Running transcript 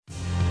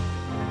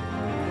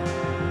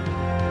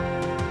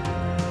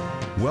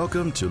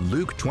Welcome to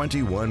Luke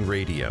 21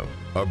 Radio,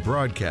 a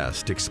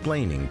broadcast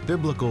explaining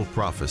biblical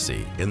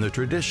prophecy in the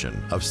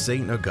tradition of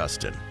St.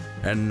 Augustine.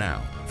 And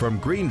now, from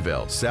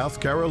Greenville, South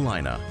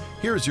Carolina,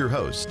 here's your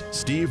host,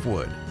 Steve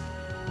Wood.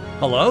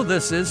 Hello,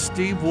 this is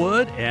Steve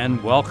Wood,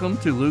 and welcome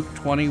to Luke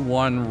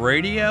 21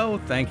 Radio.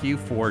 Thank you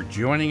for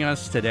joining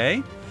us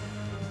today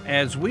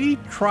as we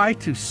try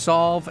to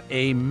solve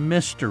a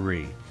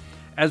mystery.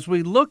 As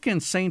we look in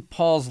St.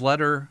 Paul's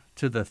letter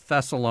to the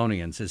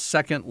Thessalonians, his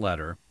second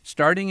letter,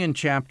 starting in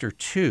chapter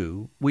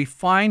 2, we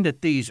find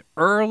that these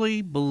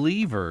early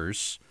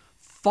believers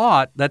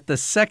thought that the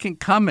second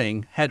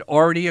coming had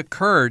already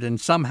occurred and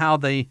somehow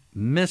they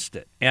missed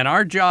it. And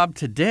our job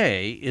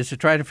today is to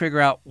try to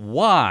figure out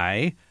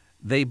why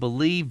they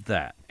believed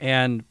that.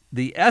 And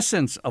the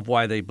essence of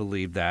why they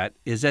believed that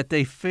is that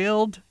they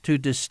failed to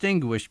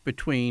distinguish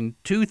between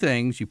two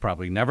things you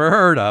probably never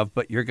heard of,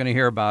 but you're going to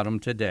hear about them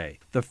today.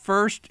 The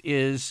first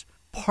is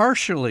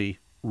partially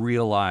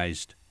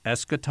realized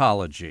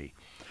eschatology.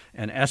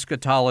 And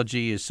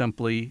eschatology is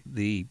simply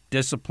the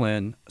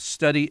discipline,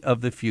 study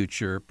of the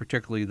future,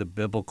 particularly the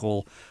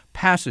biblical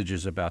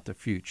passages about the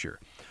future.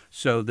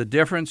 So the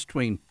difference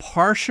between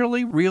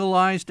partially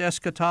realized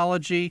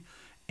eschatology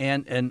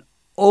and an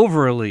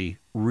overly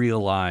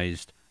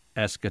realized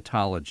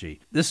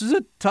eschatology. This is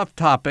a tough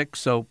topic,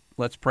 so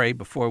let's pray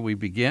before we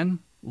begin.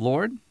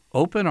 Lord,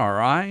 open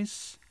our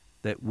eyes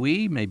that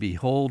we may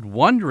behold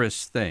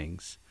wondrous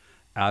things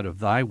out of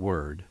thy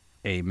word.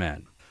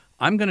 Amen.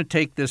 I'm going to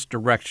take this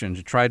direction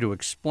to try to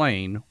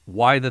explain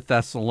why the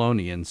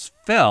Thessalonians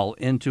fell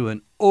into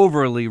an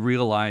overly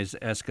realized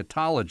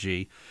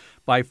eschatology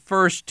by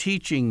first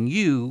teaching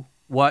you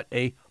what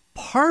a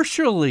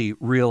partially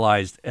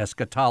realized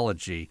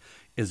eschatology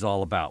is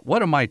all about.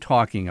 What am I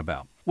talking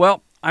about?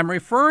 Well, I'm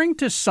referring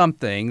to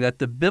something that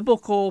the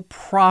biblical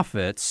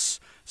prophets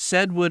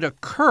said would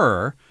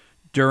occur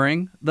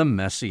during the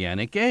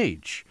Messianic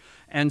age.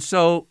 And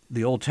so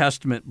the Old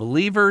Testament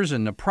believers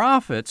and the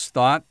prophets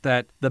thought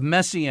that the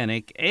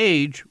Messianic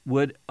age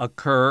would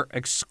occur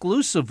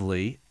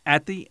exclusively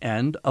at the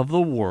end of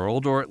the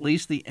world, or at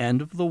least the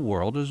end of the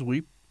world as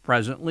we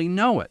presently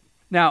know it.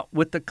 Now,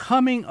 with the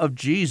coming of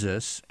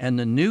Jesus and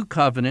the New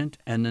Covenant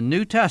and the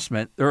New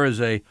Testament, there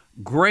is a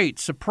great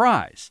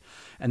surprise.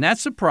 And that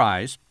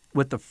surprise,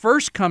 with the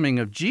first coming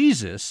of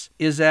Jesus,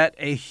 is that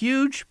a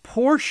huge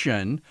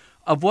portion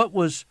of what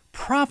was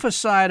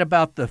prophesied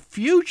about the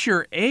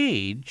future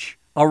age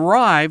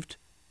arrived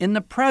in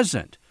the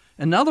present.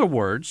 In other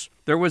words,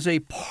 there was a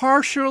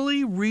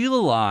partially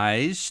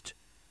realized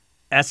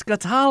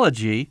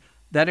eschatology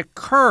that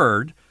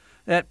occurred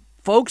that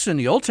folks in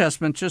the Old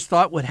Testament just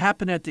thought would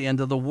happen at the end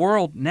of the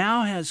world,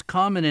 now has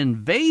come and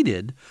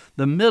invaded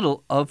the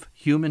middle of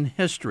human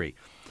history.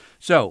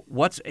 So,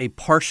 what's a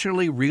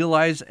partially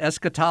realized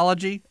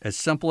eschatology? As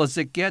simple as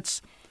it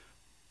gets,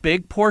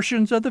 big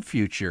portions of the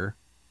future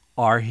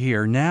are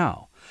here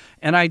now.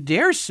 And I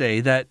dare say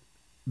that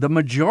the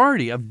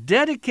majority of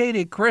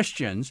dedicated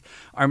Christians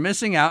are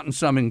missing out on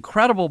some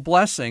incredible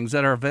blessings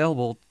that are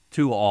available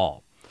to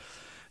all.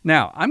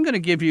 Now, I'm going to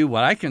give you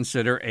what I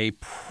consider a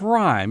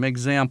prime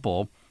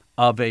example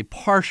of a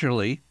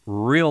partially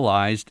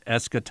realized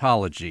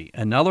eschatology.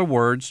 In other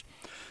words,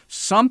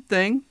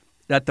 something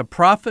that the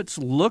prophets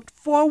looked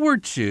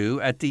forward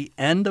to at the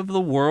end of the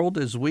world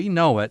as we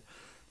know it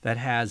that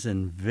has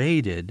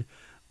invaded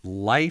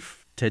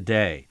life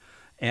today.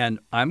 And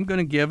I'm going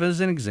to give as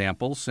an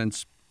example,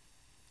 since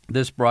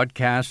this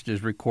broadcast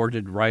is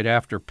recorded right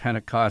after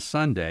Pentecost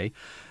Sunday,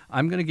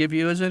 I'm going to give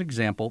you as an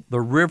example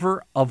the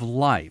river of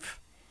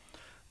life.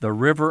 The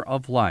river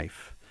of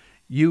life.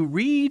 You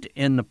read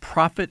in the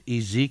prophet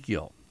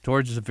Ezekiel,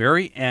 towards the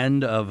very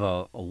end of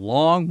a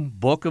long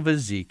book of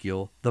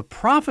Ezekiel, the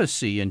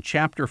prophecy in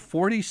chapter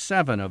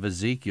 47 of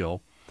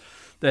Ezekiel,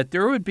 that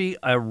there would be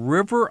a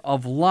river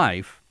of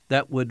life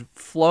that would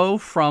flow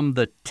from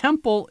the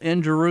temple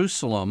in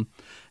Jerusalem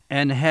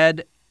and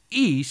head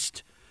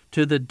east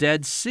to the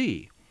Dead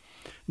Sea.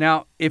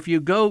 Now, if you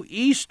go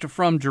east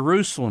from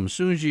Jerusalem, as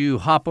soon as you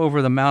hop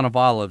over the Mount of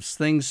Olives,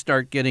 things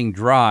start getting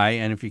dry,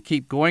 and if you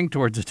keep going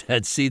towards the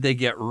Dead Sea, they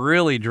get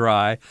really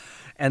dry,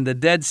 and the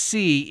Dead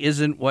Sea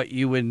isn't what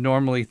you would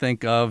normally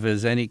think of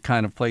as any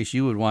kind of place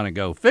you would want to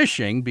go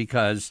fishing,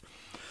 because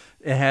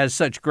it has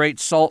such great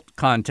salt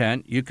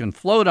content. You can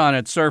float on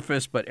its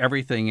surface, but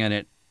everything in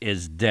it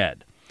is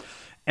dead.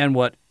 And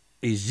what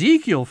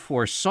Ezekiel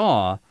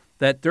foresaw,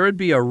 that there would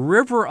be a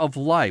river of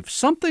life,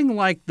 something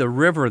like the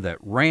river that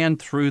ran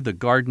through the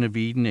Garden of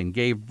Eden and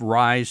gave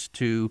rise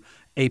to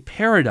a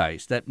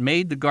paradise, that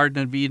made the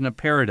Garden of Eden a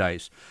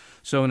paradise.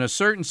 So in a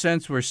certain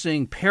sense, we're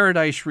seeing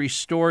paradise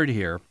restored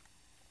here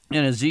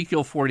in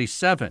Ezekiel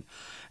 47.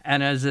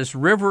 And as this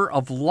river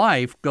of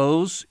life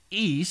goes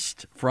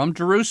east from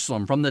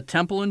Jerusalem, from the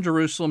temple in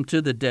Jerusalem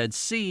to the Dead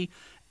Sea,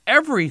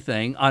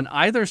 everything on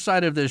either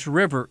side of this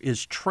river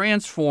is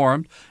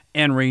transformed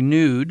and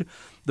renewed.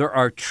 There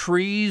are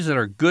trees that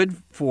are good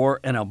for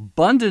an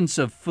abundance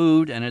of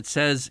food, and it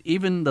says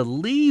even the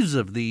leaves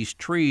of these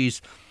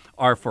trees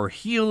are for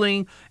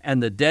healing,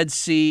 and the Dead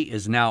Sea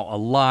is now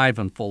alive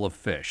and full of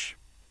fish.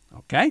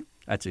 Okay?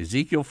 That's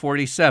Ezekiel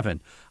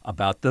 47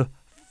 about the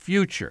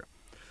future.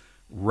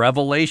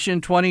 Revelation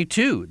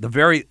 22, the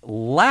very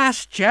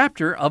last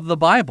chapter of the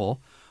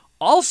Bible,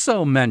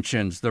 also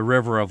mentions the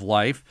river of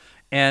life,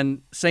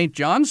 and St.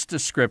 John's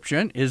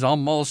description is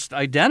almost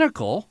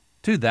identical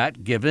to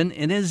that given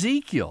in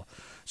Ezekiel.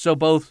 So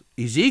both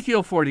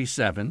Ezekiel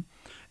 47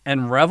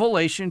 and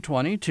Revelation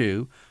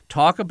 22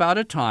 talk about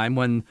a time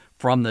when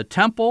from the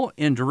temple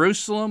in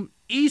Jerusalem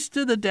east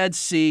to the Dead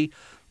Sea,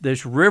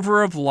 this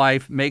river of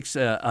life makes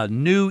a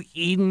new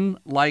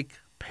Eden-like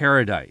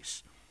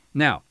paradise.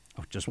 Now,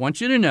 I just want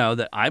you to know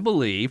that I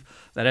believe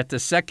that at the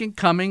second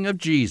coming of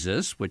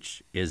Jesus,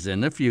 which is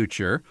in the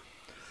future,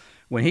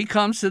 when he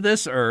comes to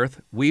this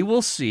earth, we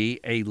will see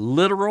a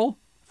literal,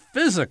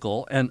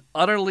 physical, and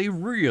utterly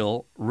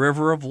real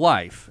river of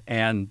life,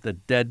 and the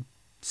Dead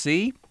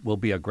Sea will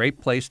be a great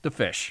place to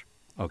fish,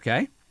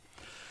 okay?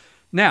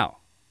 Now,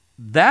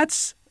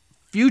 that's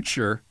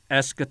future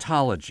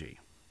eschatology.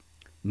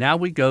 Now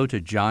we go to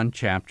John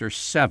chapter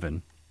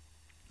 7.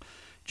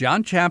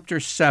 John chapter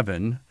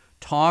 7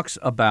 talks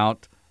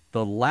about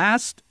the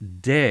last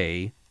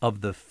day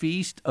of the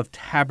Feast of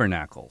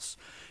Tabernacles.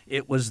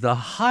 It was the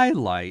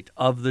highlight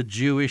of the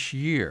Jewish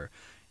year.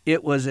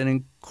 It was an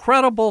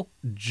incredible,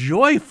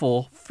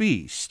 joyful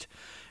feast.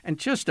 And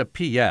just a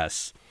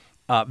P.S.,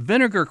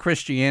 vinegar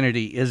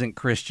Christianity isn't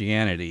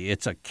Christianity.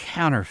 It's a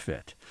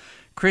counterfeit.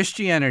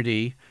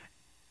 Christianity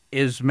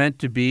is meant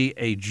to be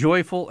a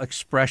joyful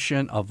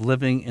expression of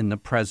living in the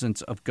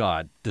presence of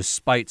God,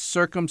 despite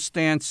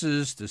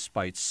circumstances,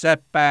 despite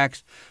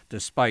setbacks,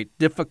 despite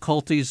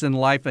difficulties in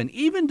life, and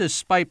even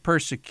despite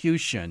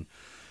persecution.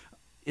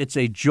 It's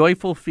a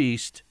joyful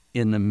feast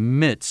in the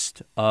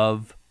midst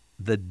of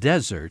the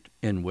desert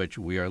in which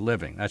we are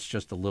living. That's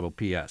just a little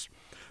P.S.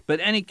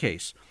 But in any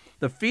case,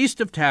 the Feast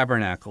of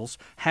Tabernacles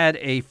had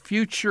a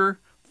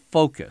future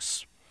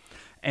focus.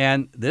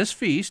 And this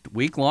feast,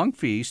 week-long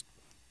feast,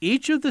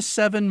 each of the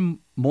 7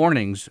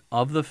 mornings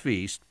of the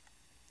feast,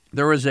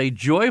 there was a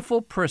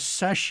joyful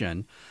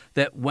procession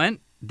that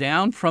went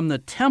down from the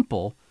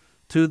temple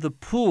to the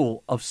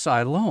pool of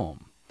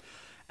Siloam.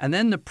 And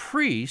then the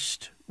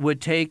priest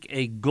would take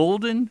a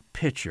golden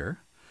pitcher,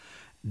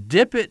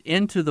 dip it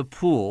into the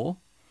pool,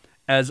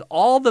 as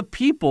all the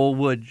people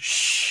would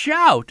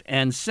shout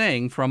and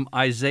sing from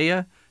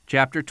Isaiah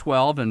chapter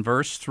 12 and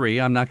verse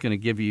 3. I'm not going to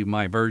give you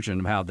my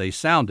version of how they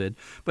sounded,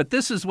 but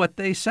this is what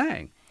they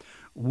sang.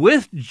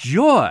 With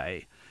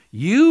joy,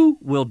 you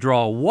will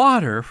draw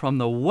water from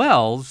the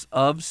wells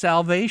of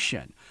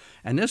salvation.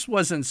 And this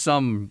wasn't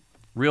some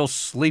real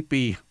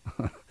sleepy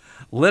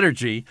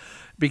liturgy,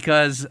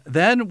 because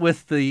then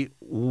with the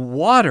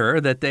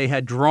water that they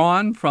had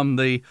drawn from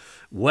the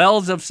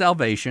wells of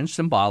salvation,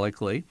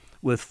 symbolically,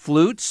 with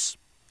flutes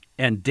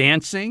and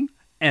dancing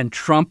and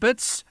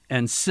trumpets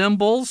and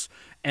cymbals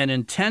and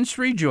intense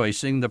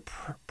rejoicing, the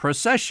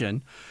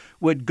procession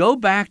would go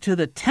back to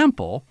the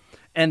temple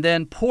and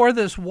then pour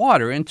this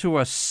water into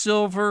a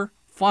silver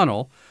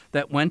funnel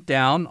that went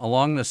down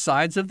along the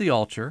sides of the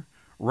altar,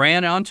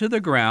 ran onto the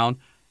ground,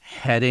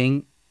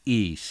 heading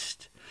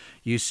east.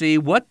 You see,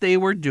 what they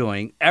were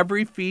doing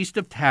every Feast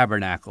of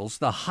Tabernacles,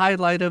 the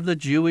highlight of the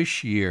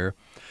Jewish year,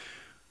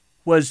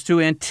 was to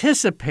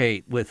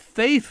anticipate with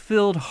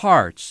faith-filled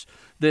hearts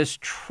this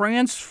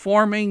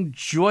transforming,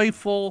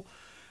 joyful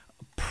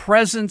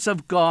presence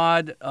of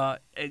God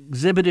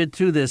exhibited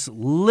through this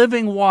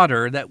living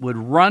water that would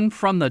run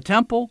from the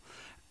temple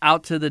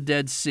out to the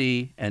Dead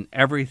Sea, and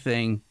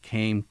everything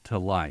came to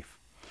life.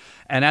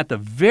 And at the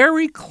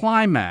very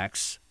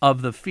climax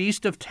of the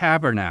Feast of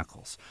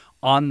Tabernacles,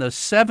 on the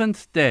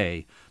 7th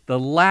day, the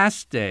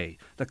last day,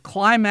 the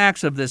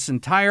climax of this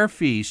entire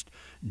feast,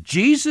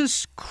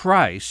 Jesus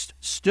Christ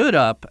stood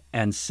up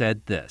and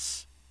said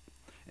this.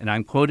 And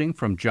I'm quoting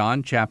from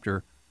John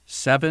chapter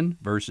 7,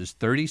 verses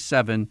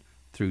 37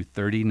 through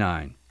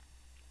 39.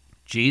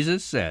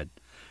 Jesus said,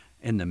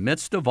 in the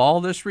midst of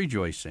all this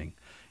rejoicing,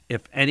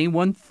 if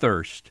anyone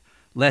thirst,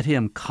 let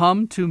him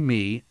come to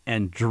me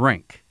and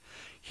drink.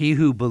 He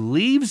who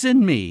believes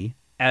in me,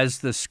 as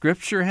the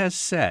scripture has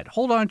said,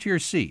 hold on to your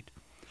seat,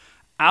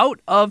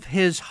 out of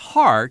his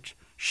heart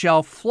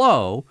shall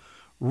flow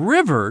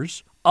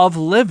rivers of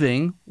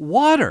living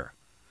water.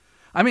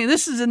 I mean,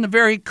 this is in the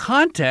very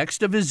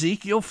context of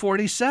Ezekiel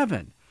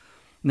 47.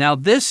 Now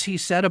this he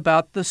said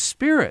about the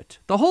Spirit,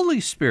 the Holy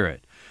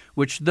Spirit,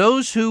 which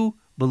those who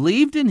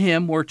believed in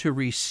him were to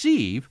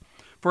receive,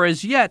 for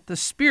as yet the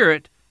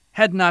Spirit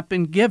had not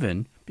been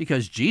given,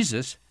 because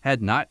Jesus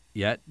had not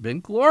yet been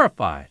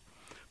glorified.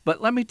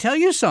 But let me tell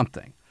you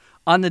something.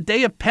 On the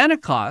day of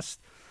Pentecost,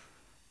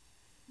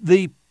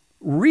 the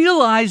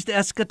realized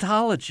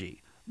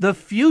eschatology, the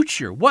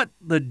future, what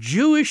the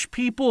Jewish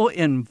people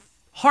in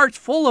hearts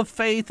full of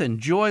faith and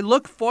joy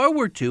look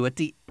forward to at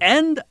the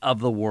end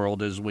of the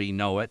world as we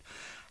know it,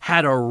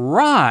 had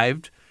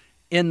arrived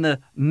in the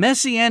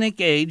Messianic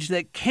age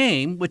that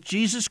came with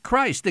Jesus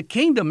Christ. The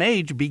kingdom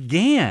age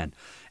began.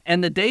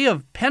 And the day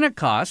of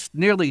Pentecost,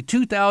 nearly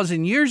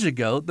 2,000 years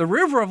ago, the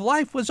river of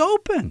life was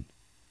open.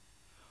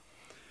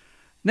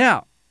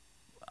 Now,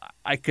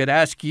 I could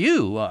ask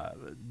you,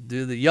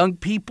 do the young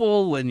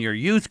people in your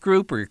youth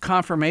group or your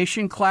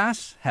confirmation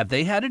class, have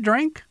they had a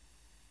drink?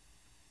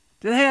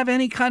 Do they have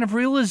any kind of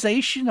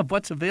realization of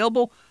what's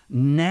available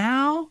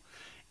now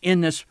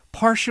in this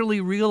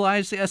partially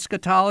realized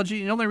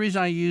eschatology? The only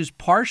reason I use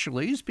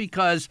partially is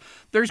because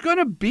there's going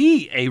to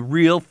be a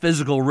real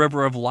physical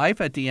river of life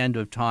at the end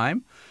of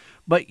time.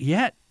 But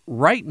yet,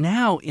 right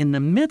now, in the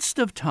midst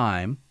of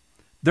time,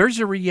 there's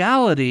a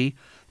reality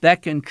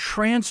that can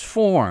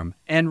transform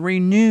and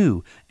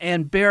renew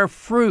and bear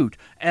fruit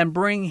and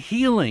bring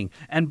healing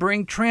and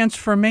bring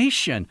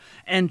transformation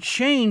and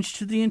change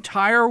to the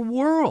entire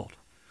world.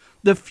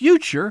 The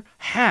future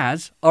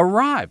has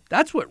arrived.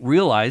 That's what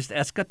realized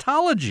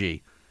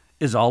eschatology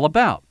is all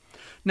about.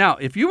 Now,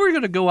 if you were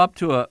going to go up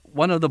to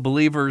one of the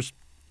believers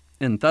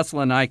in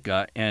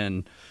Thessalonica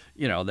and,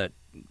 that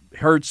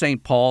heard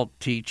St. Paul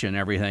teach and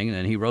everything,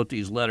 and he wrote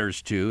these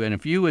letters to, and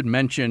if you would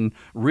mention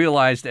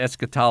realized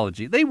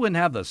eschatology, they wouldn't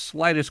have the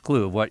slightest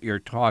clue of what you're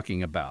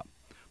talking about.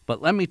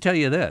 But let me tell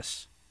you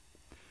this,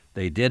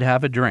 they did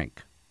have a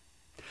drink.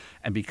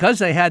 And because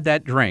they had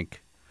that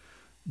drink,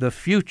 the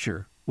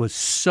future was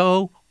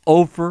so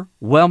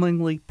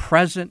overwhelmingly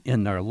present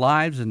in their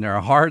lives and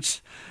their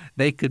hearts,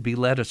 they could be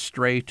led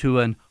astray to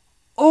an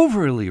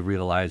overly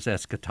realized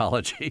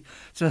eschatology.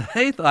 So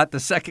they thought the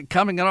second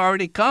coming had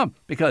already come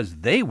because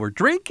they were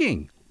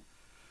drinking.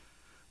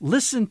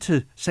 Listen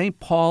to St.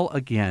 Paul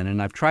again,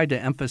 and I've tried to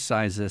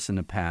emphasize this in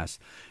the past.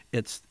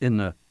 It's in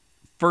the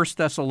 1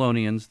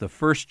 Thessalonians, the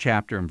first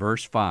chapter, in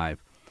verse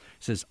 5. It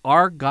says,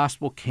 "Our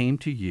gospel came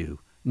to you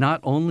not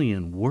only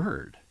in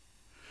word,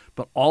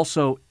 but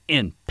also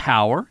in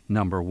power,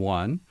 number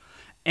 1,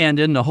 and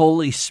in the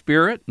Holy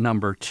Spirit,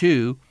 number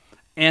 2,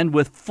 and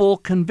with full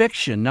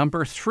conviction,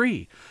 number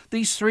 3.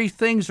 These 3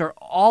 things are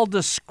all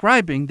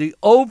describing the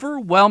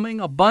overwhelming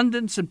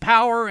abundance and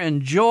power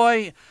and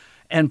joy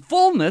and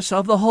fullness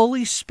of the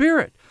Holy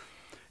Spirit.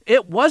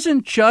 It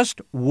wasn't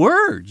just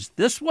words.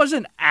 This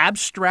wasn't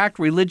abstract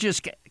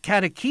religious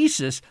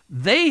catechesis.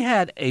 They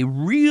had a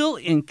real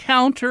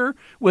encounter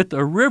with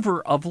the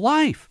river of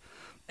life.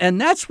 And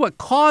that's what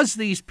caused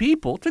these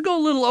people to go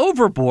a little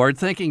overboard,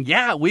 thinking,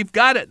 yeah, we've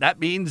got it. That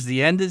means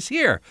the end is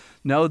here.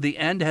 No, the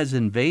end has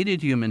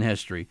invaded human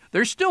history.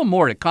 There's still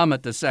more to come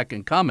at the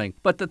second coming,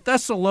 but the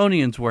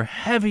Thessalonians were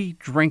heavy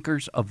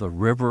drinkers of the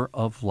river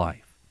of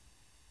life.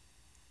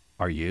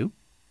 Are you?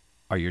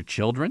 Are your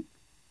children?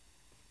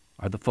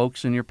 Are the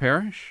folks in your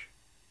parish?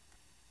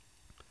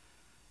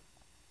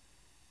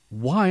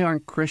 Why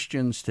aren't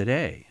Christians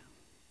today,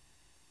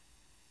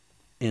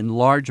 in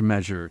large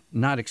measure,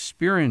 not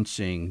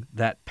experiencing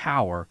that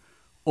power,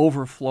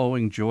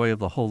 overflowing joy of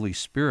the Holy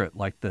Spirit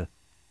like the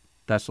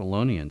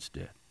Thessalonians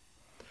did?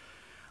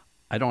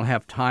 I don't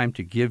have time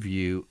to give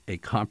you a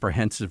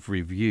comprehensive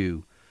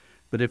review,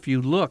 but if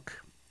you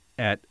look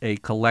at a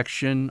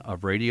collection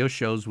of radio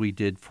shows we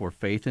did for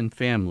Faith and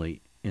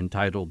Family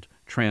entitled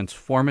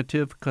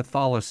Transformative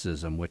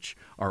Catholicism, which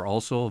are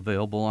also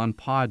available on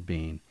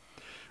Podbean,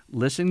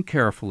 listen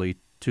carefully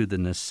to the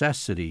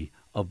necessity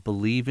of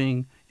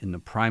believing in the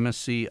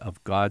primacy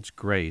of God's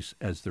grace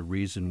as the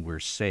reason we're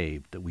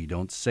saved, that we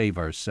don't save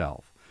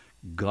ourselves.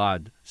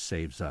 God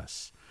saves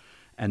us.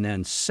 And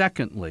then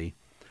secondly,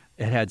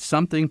 it had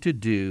something to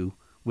do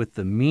with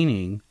the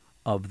meaning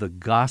of the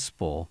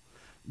gospel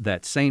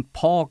that St.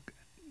 Paul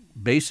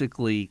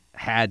basically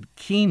had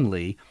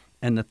keenly,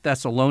 and the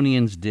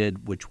Thessalonians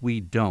did, which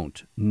we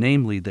don't,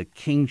 namely the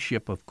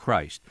kingship of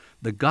Christ.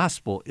 The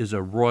gospel is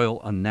a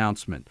royal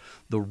announcement.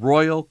 The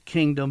royal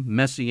kingdom,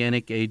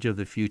 messianic age of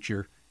the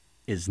future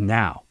is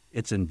now.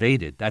 It's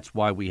invaded. That's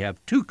why we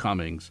have 2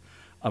 comings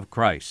of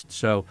Christ.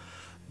 So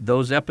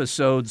those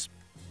episodes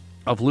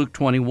of Luke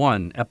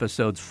 21,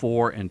 episodes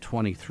 4 and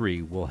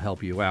 23, will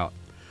help you out.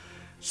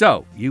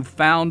 So you've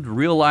found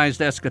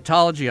Realized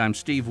Eschatology. I'm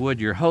Steve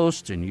Wood, your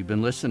host, and you've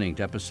been listening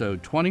to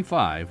episode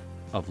 25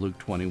 of Luke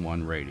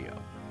 21 Radio.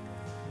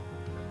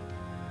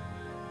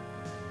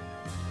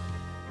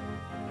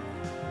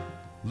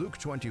 Luke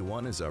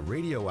 21 is a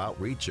radio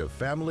outreach of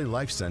Family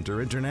Life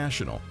Center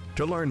International.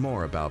 To learn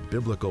more about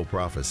biblical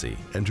prophecy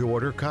and to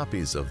order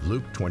copies of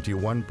Luke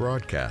 21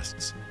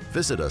 broadcasts,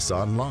 visit us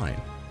online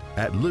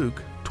at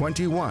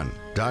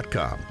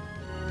luke21.com.